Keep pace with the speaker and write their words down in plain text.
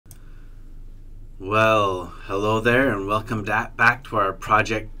Well, hello there and welcome back to our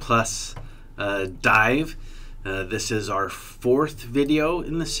Project Plus dive. This is our fourth video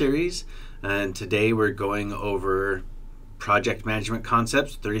in the series, and today we're going over project management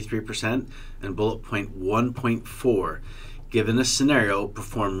concepts 33% and bullet point 1.4. Given a scenario,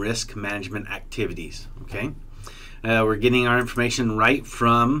 perform risk management activities. Okay, we're getting our information right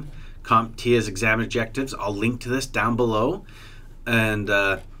from CompTIA's exam objectives. I'll link to this down below. And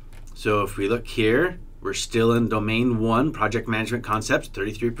so if we look here, we're still in domain 1, project management concepts,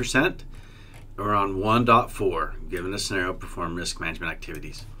 33%. We're on 1.4, given a scenario, perform risk management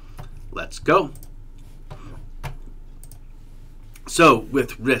activities. Let's go. So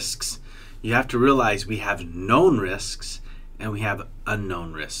with risks, you have to realize we have known risks and we have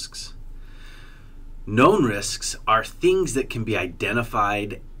unknown risks. Known risks are things that can be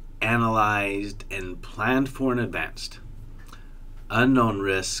identified, analyzed, and planned for in advance. Unknown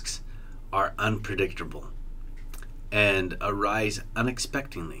risks are unpredictable and arise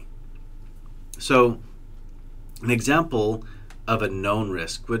unexpectedly. So an example of a known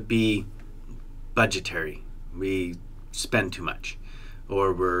risk would be budgetary. We spend too much,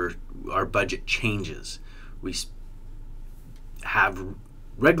 or our budget changes. We have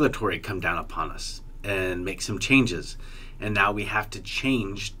regulatory come down upon us and make some changes, and now we have to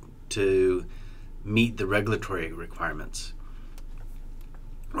change to meet the regulatory requirements.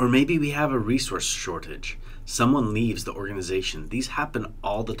 Or maybe we have a resource shortage. Someone leaves the organization. These happen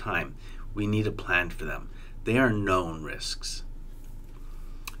all the time. We need a plan for them. They are known risks.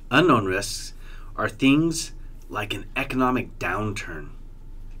 Unknown risks are things like an economic downturn,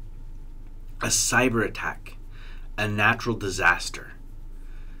 a cyber attack, a natural disaster.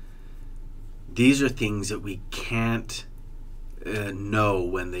 These are things that we can't know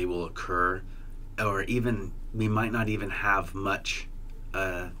when they will occur, or even we might not even have much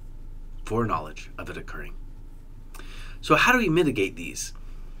foreknowledge of it occurring. So how do we mitigate these?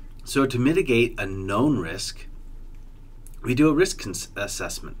 So to mitigate a known risk, we do a risk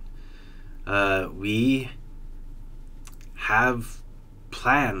assessment. We have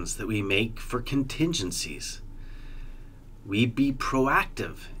plans that we make for contingencies. We be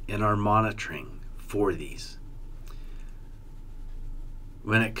proactive in our monitoring for these.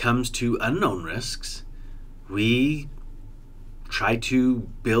 When it comes to unknown risks, we try to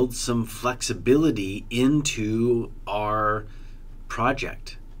build some flexibility into our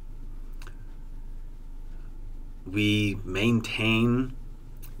project. We maintain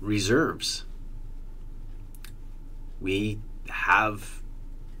reserves. We have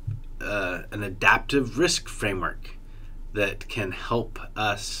an adaptive risk framework that can help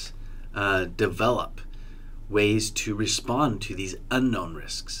us develop ways to respond to these unknown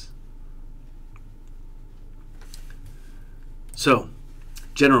risks. So,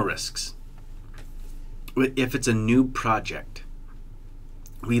 general risks. If it's a new project,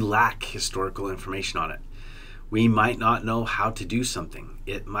 we lack historical information on it. We might not know how to do something.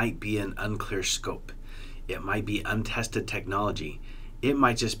 It might be an unclear scope. It might be untested technology. It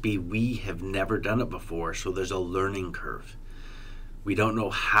might just be we have never done it before, so there's a learning curve. We don't know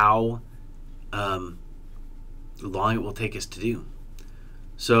how long it will take us to do.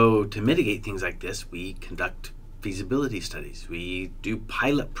 So to mitigate things like this, we conduct feasibility studies, we do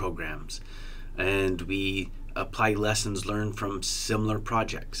pilot programs, and we apply lessons learned from similar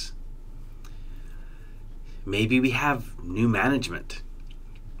projects. Maybe we have new management.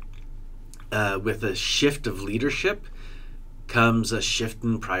 With a shift of leadership comes a shift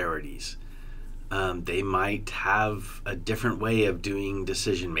in priorities. They might have a different way of doing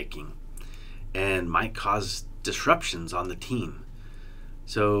decision making and might cause disruptions on the team.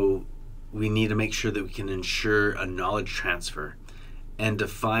 So we need to make sure that we can ensure a knowledge transfer and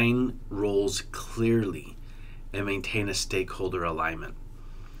define roles clearly and maintain a stakeholder alignment.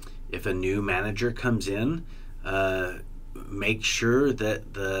 If a new manager comes in, make sure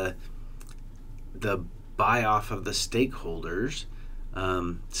that the buy-off of the stakeholders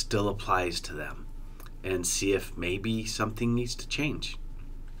still applies to them, and see if maybe something needs to change.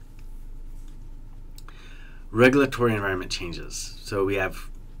 Regulatory environment changes. So we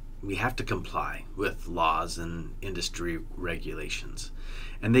have to comply with laws and industry regulations,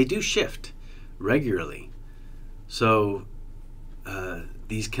 and they do shift regularly. So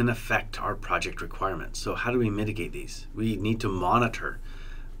these can affect our project requirements. So how do we mitigate these? We need to monitor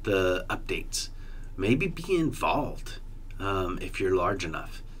the updates. Maybe be involved if you're large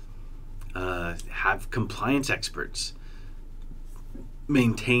enough. Have compliance experts.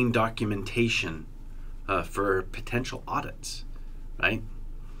 Maintain documentation for potential audits, right?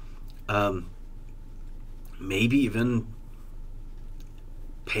 Maybe even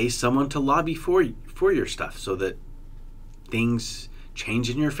pay someone to lobby for your stuff so that things change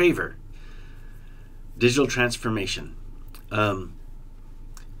in your favor. Digital transformation.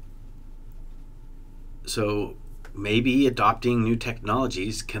 So maybe adopting new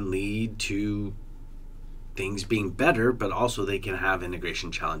technologies can lead to things being better, but also they can have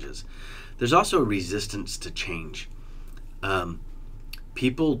integration challenges. There's also a resistance to change.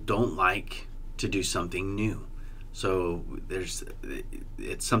 People don't like to do something new. So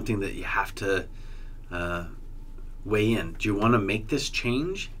it's something that you have to weigh in. Do you want to make this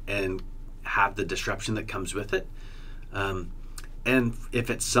change and have the disruption that comes with it? And if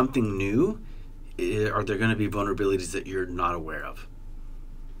it's something new, are there going to be vulnerabilities that you're not aware of?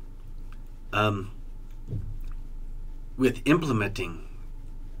 With implementing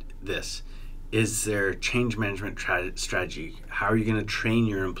this, is there change management strategy? How are you going to train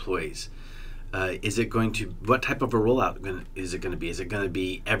your employees? Is it going to, what type of a rollout is it going to be? Is it going to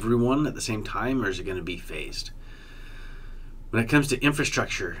be everyone at the same time, or is it going to be phased? When it comes to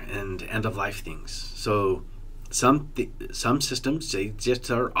infrastructure and end-of-life things, so some systems, they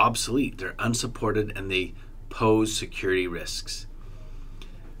just are obsolete, they're unsupported, and they pose security risks.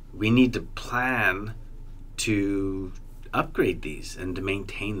 We need to plan to upgrade these and to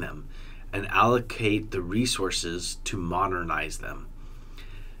maintain them and allocate the resources to modernize them.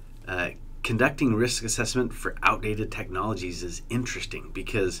 Conducting risk assessment for outdated technologies is interesting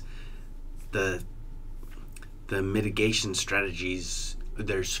because the mitigation strategies,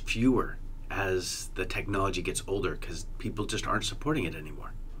 there's fewer as the technology gets older because people just aren't supporting it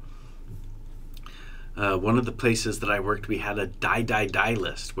anymore. One of the places that I worked, we had a die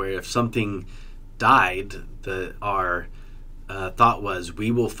list where if something died, our thought was,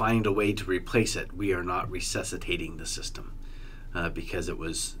 we will find a way to replace it. We are not resuscitating the system because it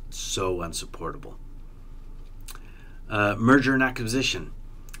was so unsupportable. Merger and acquisition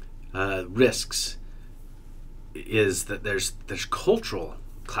risks is that there's cultural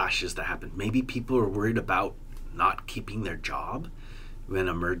clashes that happen. Maybe people are worried about not keeping their job when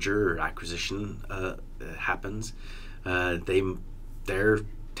a merger or acquisition happens. Their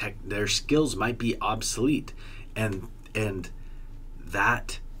skills might be obsolete, and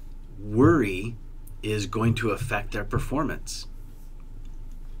that worry is going to affect their performance.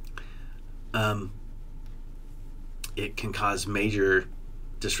 It can cause major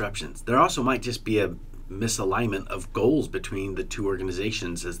disruptions. There also might just be a misalignment of goals between the two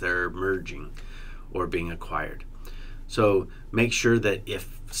organizations as they're merging or being acquired. So make sure that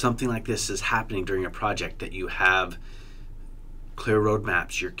if something like this is happening during a project, that you have clear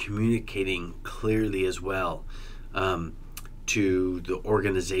roadmaps, you're communicating clearly as well to the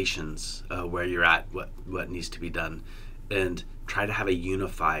organizations where you're at, what needs to be done, and try to have a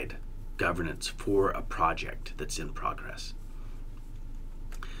unified governance for a project that's in progress.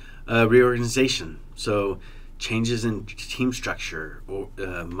 Reorganization. So changes in team structure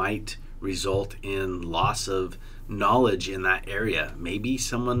might result in loss of knowledge in that area. Maybe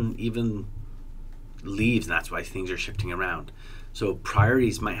someone even leaves and that's why things are shifting around. So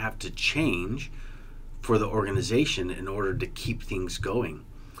priorities might have to change for the organization in order to keep things going.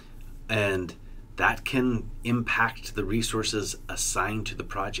 And that can impact the resources assigned to the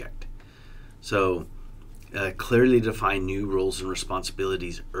project. So clearly define new roles and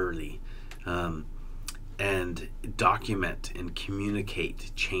responsibilities early, and document and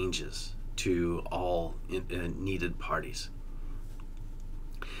communicate changes to all needed parties.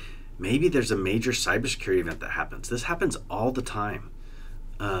 Maybe there's a major cybersecurity event that happens. This happens all the time.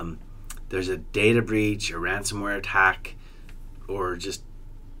 There's a data breach, a ransomware attack, or just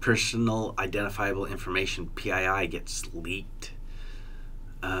personal identifiable information, PII, gets leaked.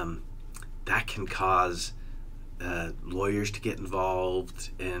 That can cause lawyers to get involved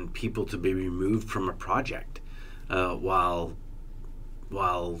and people to be removed from a project while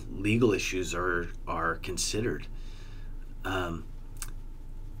legal issues are considered.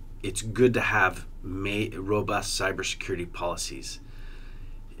 It's good to have robust cybersecurity policies.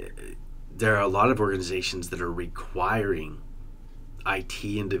 There are a lot of organizations that are requiring IT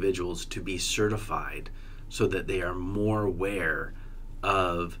individuals to be certified so that they are more aware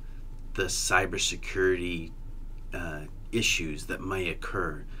of the cybersecurity issues that may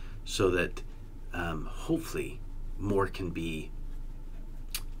occur, so that hopefully more can be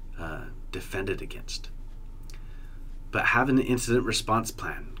defended against. But have an incident response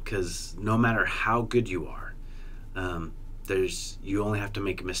plan, because no matter how good you are, you only have to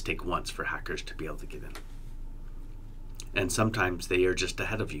make a mistake once for hackers to be able to get in. And sometimes they are just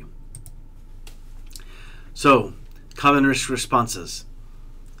ahead of you. So, common risk responses.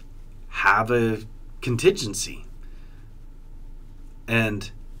 Have a contingency. And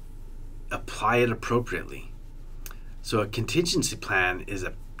apply it appropriately. So a contingency plan is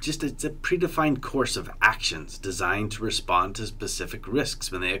it's a predefined course of actions designed to respond to specific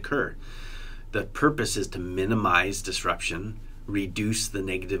risks when they occur. The purpose is to minimize disruption, reduce the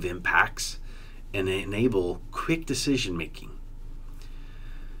negative impacts, and enable quick decision making.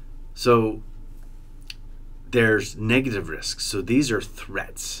 So there's negative risks. So these are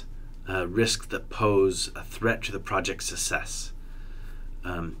threats, risks that pose a threat to the project's success.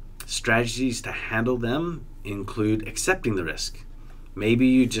 Strategies to handle them include accepting the risk. Maybe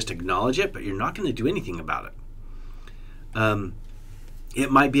you just acknowledge it, but you're not going to do anything about it. It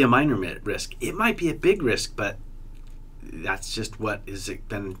might be a minor risk. It might be a big risk, but that's just what has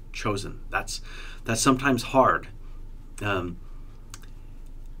been chosen. That's sometimes hard.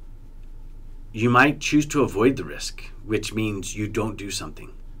 You might choose to avoid the risk, which means you don't do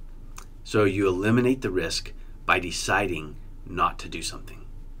something. So you eliminate the risk by deciding not to do something.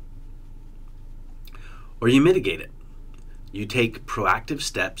 Or you mitigate it. You take proactive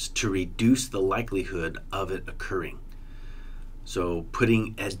steps to reduce the likelihood of it occurring. So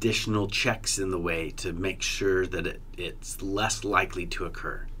putting additional checks in the way to make sure that it's less likely to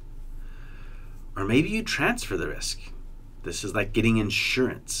occur. Or maybe you transfer the risk. This is like getting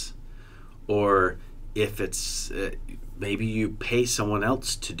insurance. Or if it's maybe you pay someone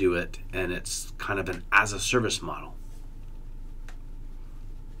else to do it and it's kind of an as-a-service model.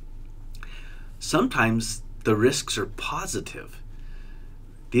 Sometimes the risks are positive.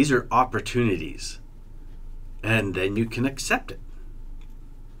 These are opportunities. And then you can accept it.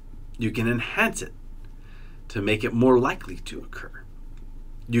 You can enhance it to make it more likely to occur.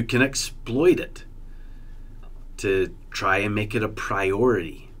 You can exploit it to try and make it a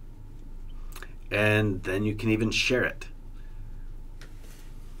priority. And then you can even share it.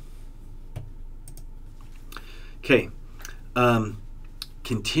 Okay,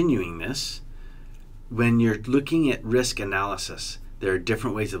 continuing this, when you're looking at risk analysis, there are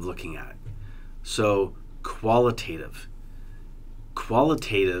different ways of looking at it. So qualitative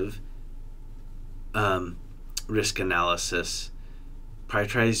risk analysis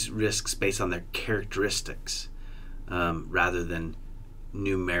prioritize risks based on their characteristics rather than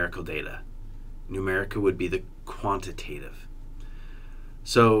numerical data. Numerical would be the quantitative.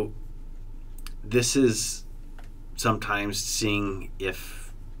 So this is sometimes seeing if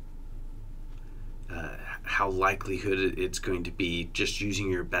how likelihood it's going to be, just using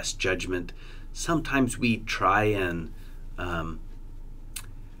your best judgment. Sometimes we try and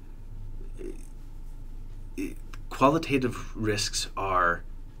qualitative risks are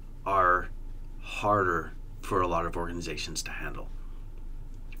harder for a lot of organizations to handle.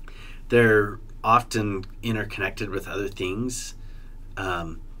 They're often interconnected with other things.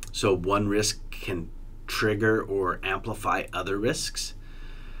 So one risk can trigger or amplify other risks.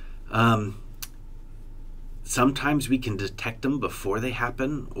 Sometimes we can detect them before they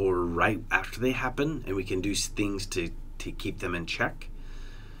happen or right after they happen, and we can do things to keep them in check.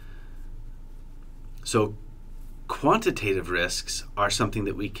 So quantitative risks are something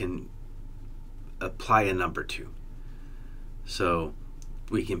that we can apply a number to. So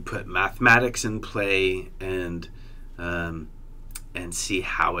we can put mathematics in play and see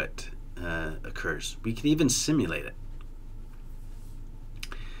how it occurs. We can even simulate it.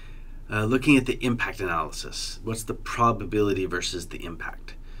 Looking at the impact analysis, what's the probability versus the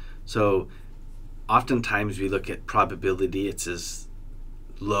impact? So oftentimes we look at probability, it's as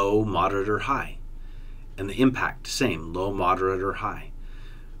low, moderate, or high. And the impact, same, low, moderate, or high.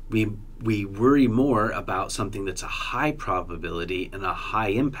 We worry more about something that's a high probability and a high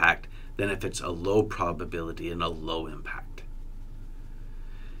impact than if it's a low probability and a low impact.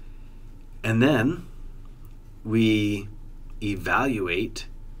 And then we evaluate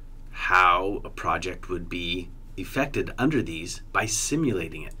how a project would be affected under these by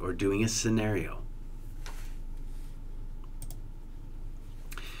simulating it or doing a scenario.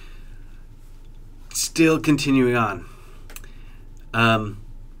 Still continuing on.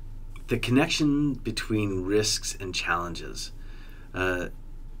 The connection between risks and challenges.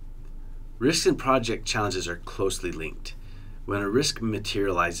 Risks and project challenges are closely linked. When a risk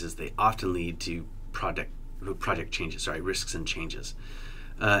materializes, they often lead to project changes, risks and changes.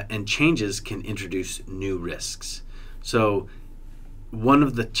 And changes can introduce new risks. So one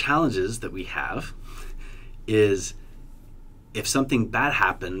of the challenges that we have is if something bad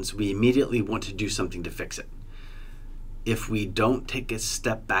happens, we immediately want to do something to fix it. If we don't take a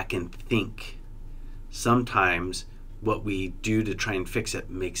step back and think, sometimes what we do to try and fix it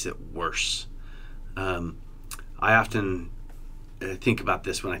makes it worse. I often think about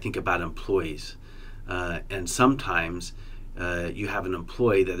this when I think about employees. And sometimes you have an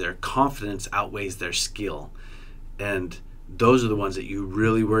employee that their confidence outweighs their skill. And those are the ones that you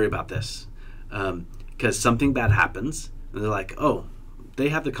really worry about this. Because something bad happens, and they're like, oh, they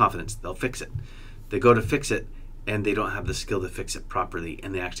have the confidence, they'll fix it. They go to fix it, and they don't have the skill to fix it properly,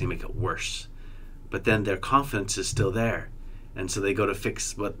 and they actually make it worse. But then their confidence is still there, and so they go to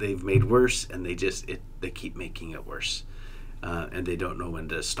fix what they've made worse, and they keep making it worse, and they don't know when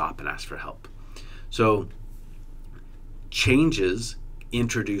to stop and ask for help. So changes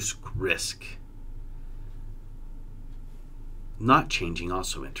introduce risk. Not changing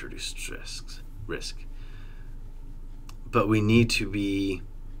also introduces risk. But we need to be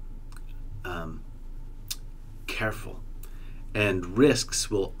careful. And risks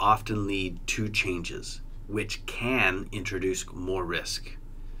will often lead to changes, which can introduce more risk.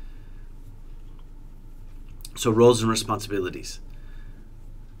 So roles and responsibilities.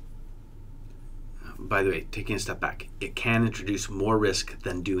 By the way, taking a step back, it can introduce more risk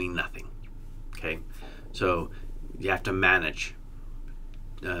than doing nothing. Okay, so you have to manage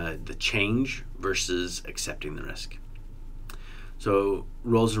the change versus accepting the risk. So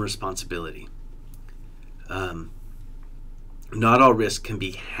roles and responsibility. Not all risk can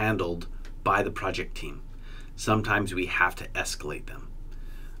be handled by the project team. Sometimes we have to escalate them.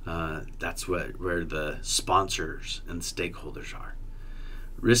 That's where the sponsors and stakeholders are.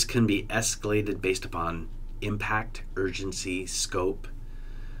 Risk can be escalated based upon impact, urgency, scope,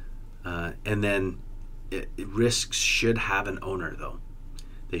 and then risks should have an owner, though.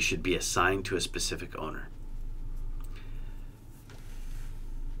 They should be assigned to a specific owner.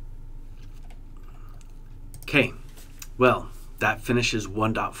 Okay, well, that finishes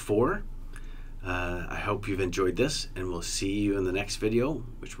 1.4. I hope you've enjoyed this, and we'll see you in the next video,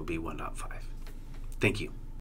 which will be 1.5. Thank you.